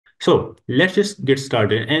So let's just get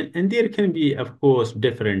started. And there can be, of course,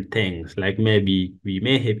 different things, like maybe we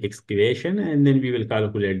may have excavation and then we will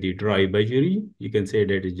calculate the dry budgery. You can say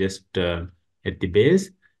that is just at the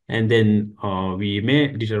base. And then we may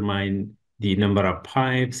determine the number of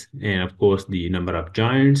pipes and, of course, the number of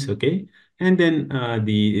joints, okay? And then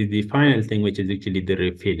the final thing, which is actually the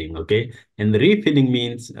refilling, okay? And the refilling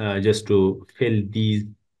means just to fill these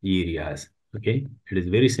areas, okay? It is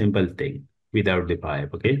very simple thing without the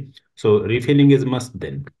pipe, okay? So refilling is must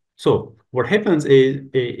then. So what happens is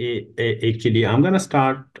actually I'm gonna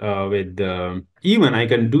start with even I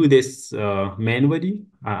can do this manually,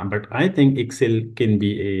 but I think Excel can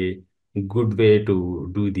be a good way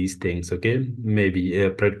to do these things. Okay, maybe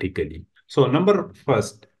practically. So number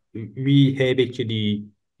first, we have actually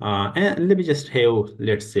and let me just have,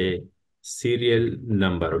 let's say, serial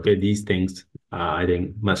number. Okay, these things I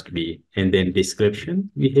think must be, and then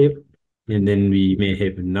description we have, and then we may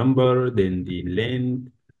have number, then the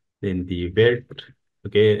length, then the width,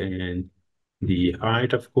 okay, and the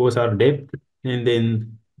height, of course, or depth, and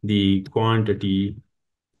then the quantity,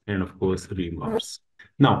 and of course, remarks.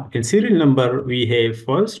 Now, in serial number, we have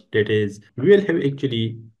first, that is, we will have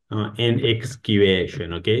actually an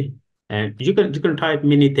excavation, okay? And you can type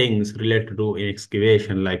many things related to an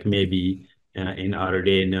excavation, like maybe in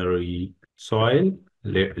ordinary soil,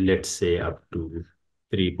 let's say up to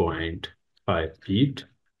 3.5 feet.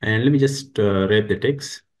 And let me just read the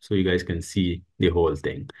text so you guys can see the whole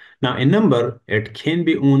thing. Now, a number, it can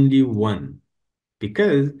be only one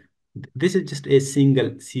because this is just a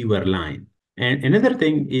single sewer line. And another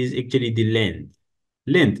thing is actually the length.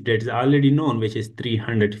 Length that is already known, which is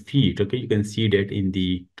 300 feet. Okay, you can see that in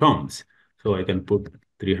the terms. So I can put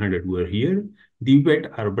 300 over here. The width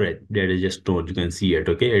or breadth that is just known. You can see it.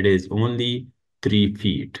 Okay, it is only 3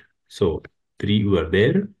 feet. So 3 over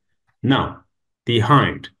there. Now, the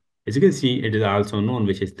height, as you can see, it is also known,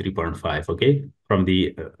 which is 3.5, okay, from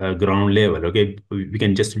the ground level, okay. We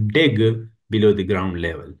can just dig below the ground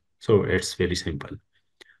level. So it's very simple.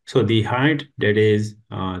 So the height, that is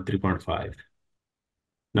 3.5.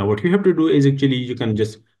 Now, what you have to do is actually you can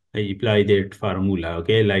just apply that formula,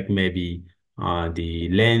 okay, like maybe the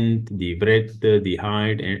length, the breadth, the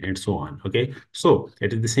height, and so on, okay. So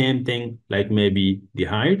it is the same thing, like maybe the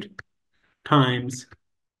height times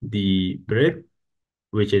the breadth,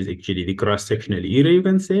 which is actually the cross-sectional area, you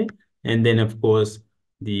can say. And then, of course,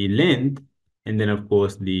 the length, and then, of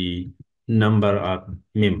course, the number of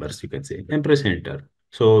members, you can say, and press enter.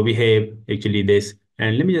 So we have actually this.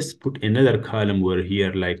 And let me just put another column over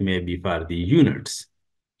here, like maybe for the units.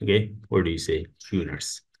 Okay, what do you say?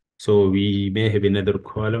 Units. So we may have another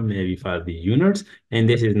column maybe for the units, and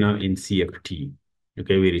this is now in CFT.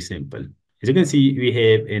 Okay, very simple. As you can see, we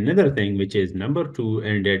have another thing, which is number two,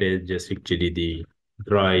 and that is just actually the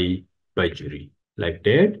dry budgery, like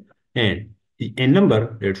that. And the n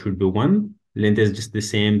number, that should be one. Length is just the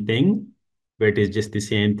same thing. Weight is just the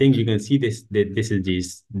same thing. You can see this, that this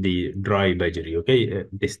is the dry budgery, okay?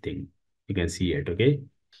 This thing, you can see it, okay?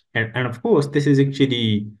 And of course, this is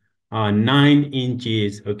actually 9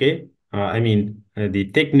 inches, okay?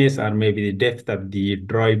 The thickness or maybe the depth of the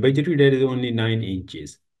dry budgery, that is only 9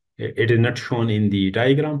 inches. It is not shown in the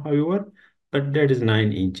diagram, however, but that is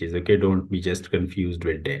 9 inches, okay? Don't be just confused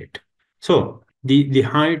with that. So the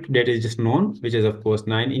height that is just known, which is of course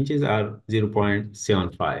 9 inches or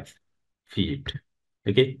 0.75 feet,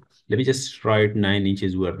 okay? Let me just write 9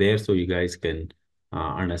 inches over there so you guys can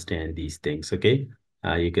understand these things, okay?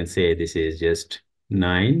 You can say this is just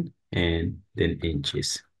 9 and then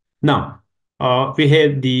inches. Now, we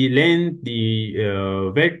have the length,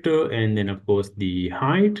 the width, and then of course the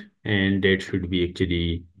height, and that should be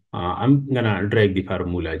actually, I'm gonna drag the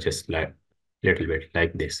formula just like little bit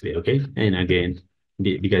like this way, okay? And again,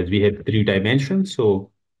 because we have 3 dimensions,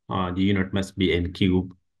 so the unit must be in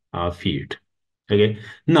cube feet, okay?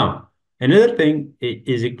 Now, another thing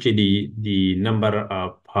is actually the number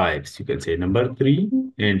of pipes. You can say number three,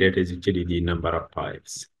 and that is actually the number of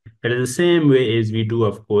pipes. It is the same way as we do,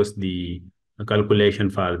 of course, the calculation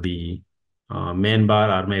for the main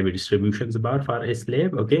bar or maybe distributions bar for a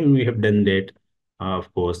slab. Okay, and we have done that,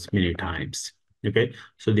 of course, many times. Okay,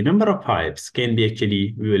 so the number of pipes can be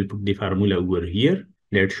actually, we will put the formula over here.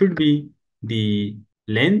 That should be the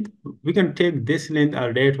length. We can take this length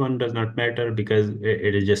or that one, does not matter because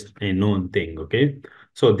it is just a known thing. Okay,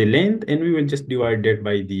 so the length, and we will just divide that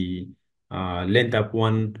by the length of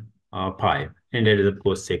one pipe, and that is of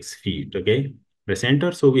course 6 feet. Okay, the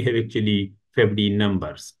center. So we have actually 50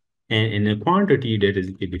 numbers, and in a quantity that is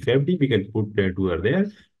actually 50, we can put that over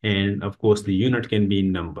there, and of course the unit can be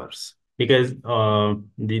in numbers. because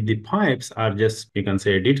the pipes are just, you can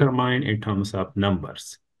say, determined in terms of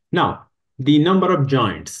numbers. Now, the number of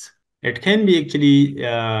joints, it can be actually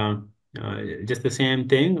just the same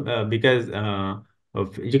thing because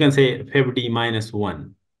you can say 50 minus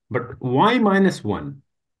 1. But why minus 1?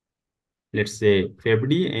 Let's say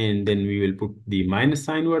 50, and then we will put the minus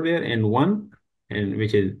sign over there and 1, and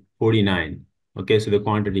which is 49. Okay, so the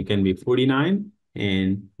quantity can be 49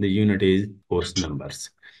 and the unit is force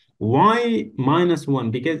numbers. Why minus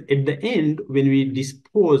 1? Because at the end, when we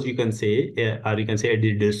dispose, you can say, or you can say at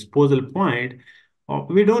the disposal point,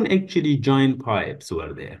 we don't actually join pipes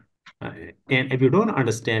over there. And if you don't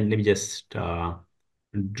understand, let me just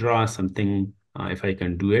draw something, if I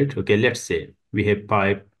can do it. Okay, let's say we have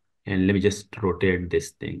pipe, and let me just rotate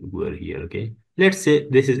this thing over here. Okay, let's say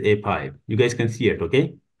this is a pipe. You guys can see it.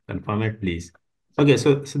 Okay, confirm it, please. Okay,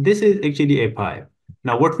 so this is actually a pipe.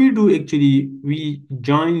 Now what we do actually, we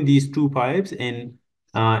join these two pipes and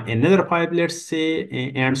another pipe, let's say,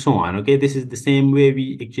 and so on. Okay, this is the same way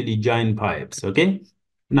we actually join pipes. Okay,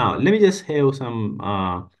 now let me just have some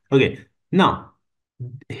okay, now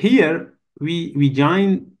here we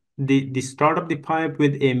join the start of the pipe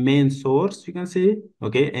with a main source, you can say.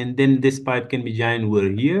 Okay, and then this pipe can be joined over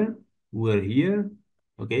here, over here.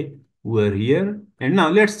 Okay, over here, and now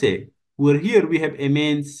let's say over here we have a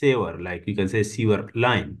main sewer, like you can say sewer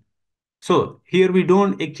line. So here we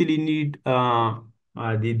don't actually need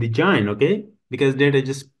the join, okay, because that is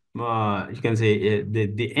just you can say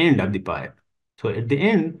the end of the pipe. So at the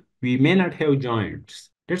end we may not have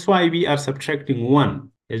joints. That's why we are subtracting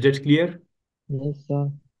one. Is that clear? Yes,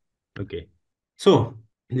 sir. Okay. So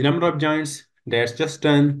the number of joints, that's just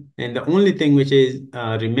done. And the only thing which is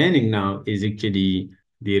remaining now is actually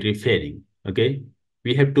the refilling. Okay.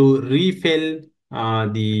 We have to refill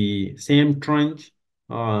the same trench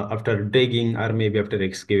after digging or maybe after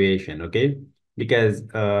excavation. Okay. Because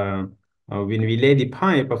when we lay the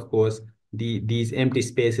pipe, of course, these empty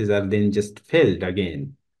spaces are then just filled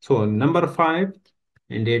again. So number five,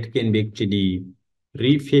 and it can be actually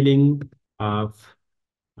refilling of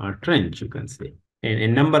trench, you can say. And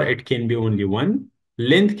in number, it can be only one.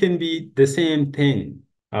 Length can be the same thing,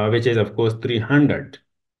 which is, of course, 300.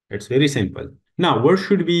 It's very simple. Now, what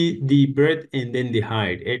should be the breadth and then the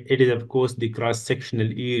height? It is, of course, the cross-sectional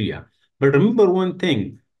area. But remember one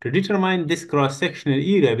thing, to determine this cross-sectional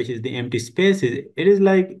area, which is the empty spaces, it is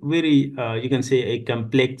like very, you can say, a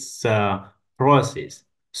complex process.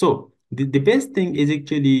 So the best thing is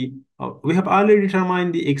actually, we have already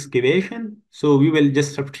determined the excavation, so we will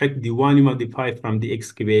just subtract the volume of the pipe from the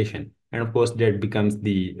excavation. And of course, that becomes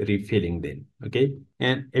the refilling then, okay?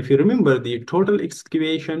 And if you remember the total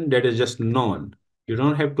excavation, that is just known. You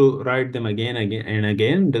don't have to write them again and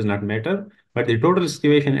again, does not matter. But the total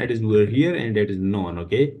excavation, that is over here, and that is known,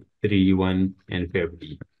 okay? 3, 1, and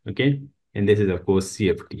 50, okay? And this is, of course,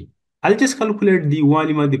 CFT. I'll just calculate the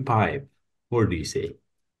volume of the pipe. What do you say?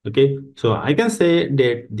 Okay, so I can say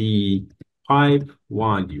that the pipe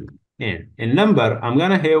volume and in number, I'm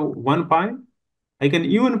gonna have one pipe. I can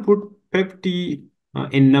even put 50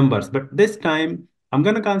 in numbers, but this time I'm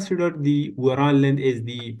gonna consider the overall length is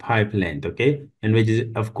the pipe length, okay, and which is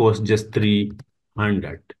of course just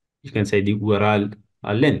 300. You can say the overall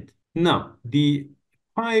length. Now the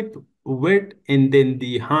pipe width and then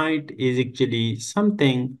the height is actually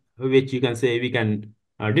something which you can say we can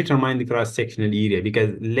determine the cross-sectional area,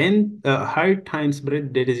 because length, height times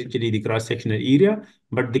breadth, that is actually the cross-sectional area.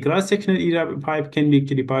 But the cross-sectional area of pipe can be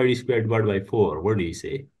actually pi d squared divided by 4. What do you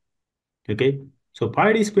say? Okay. So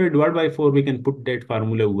pi d squared divided by 4, we can put that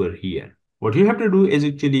formula over here. What you have to do is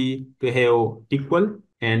actually to have equal,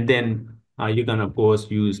 and then you can of course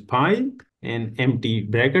use pi and empty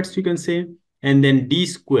brackets, you can say, and then d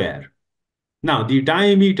square. Now the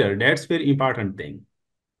diameter, that's very important thing,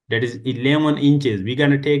 that is 11 inches. We're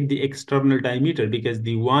going to take the external diameter because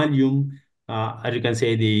the volume, or you can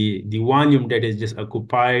say the volume that is just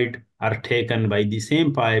occupied or taken by the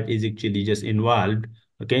same pipe is actually just involved.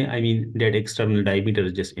 Okay, I mean that external diameter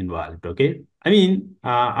is just involved. Okay, I mean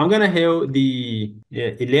I'm gonna have the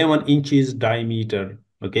 11 inches diameter.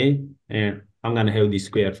 Okay, and I'm gonna have the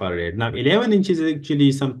square for it. Now 11 inches is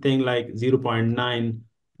actually something like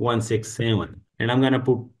 0.9167, and I'm gonna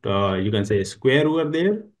put you can say a square over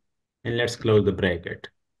there, and let's close the bracket.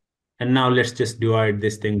 And now let's just divide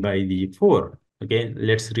this thing by the 4. Okay,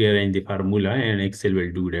 let's rearrange the formula and Excel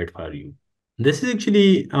will do that for you. This is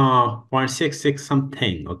actually 0.66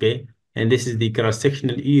 something, okay? And this is the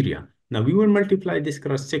cross-sectional area. Now we will multiply this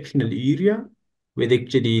cross-sectional area with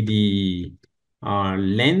actually the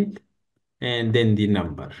length and then the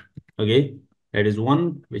number, okay? That is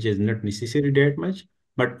one, which is not necessary that much.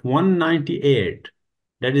 but 198,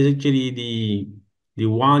 that is actually the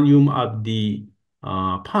volume of the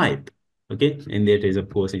pipe, okay? And that is, of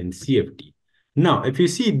course, in CFT. Now, if you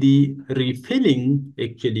see the refilling,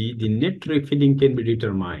 actually, the net refilling can be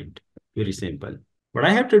determined. Very simple. What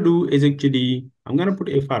I have to do is actually, I'm going to put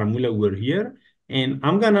a formula over here, and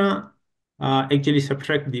I'm going to actually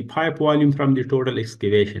subtract the pipe volume from the total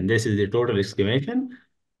excavation. This is the total excavation.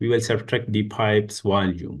 We will subtract the pipe's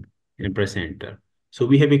volume in percenter. So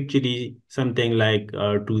we have actually something like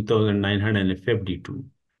 2,952.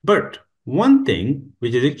 But one thing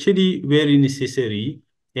which is actually very necessary,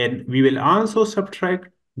 and we will also subtract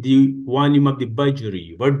the volume of the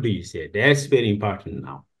budgery. What do you say? That's very important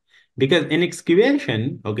now. Because in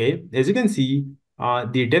excavation, okay, as you can see,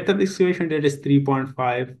 the depth of excavation that is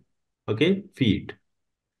 3.5, okay, feet.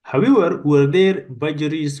 However, were there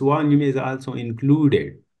budgeries volume is also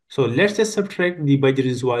included. So let's just subtract the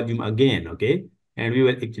budgeries volume again, okay? And we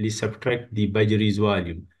will actually subtract the budgeries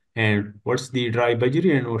volume. And what's the dry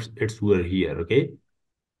budgery and what's it's over here, okay?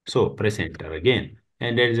 So press enter again.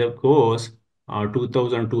 And that is of course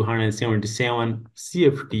 2277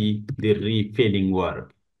 CFT, the refilling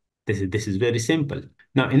work. This is very simple.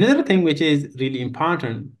 Now, another thing which is really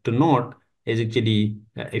important to note is actually,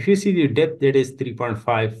 if you see the depth that is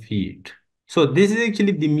 3.5 feet. So this is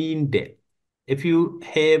actually the mean depth. If you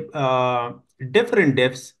have different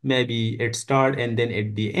depths, maybe at start and then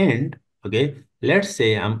at the end, okay, let's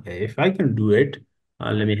say if I can do it,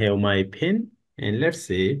 let me have my pen, and let's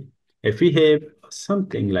say if we have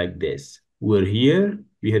something like this, we're here,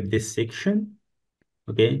 we have this section,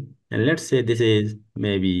 okay, and let's say this is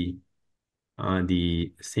maybe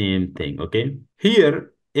the same thing, okay?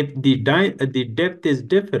 Here, if the depth is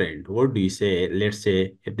different, what do you say? Let's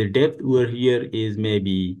say if the depth over here is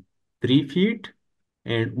maybe 3 feet,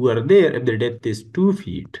 and over there, if the depth is 2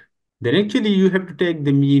 feet, then actually you have to take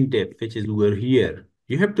the mean depth, which is over here.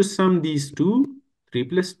 You have to sum these two, 3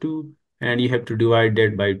 plus 2, and you have to divide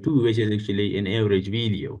that by 2, which is actually an average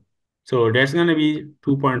video. So that's going to be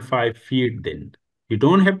 2.5 feet then. You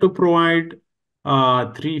don't have to provide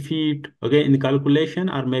 3 feet, okay, in the calculation,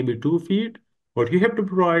 or maybe 2 feet. What you have to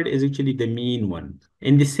provide is actually the mean one.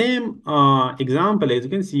 In the same example, as you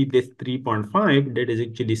can see, this 3.5, that is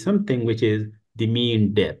actually something which is the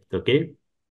mean depth, okay?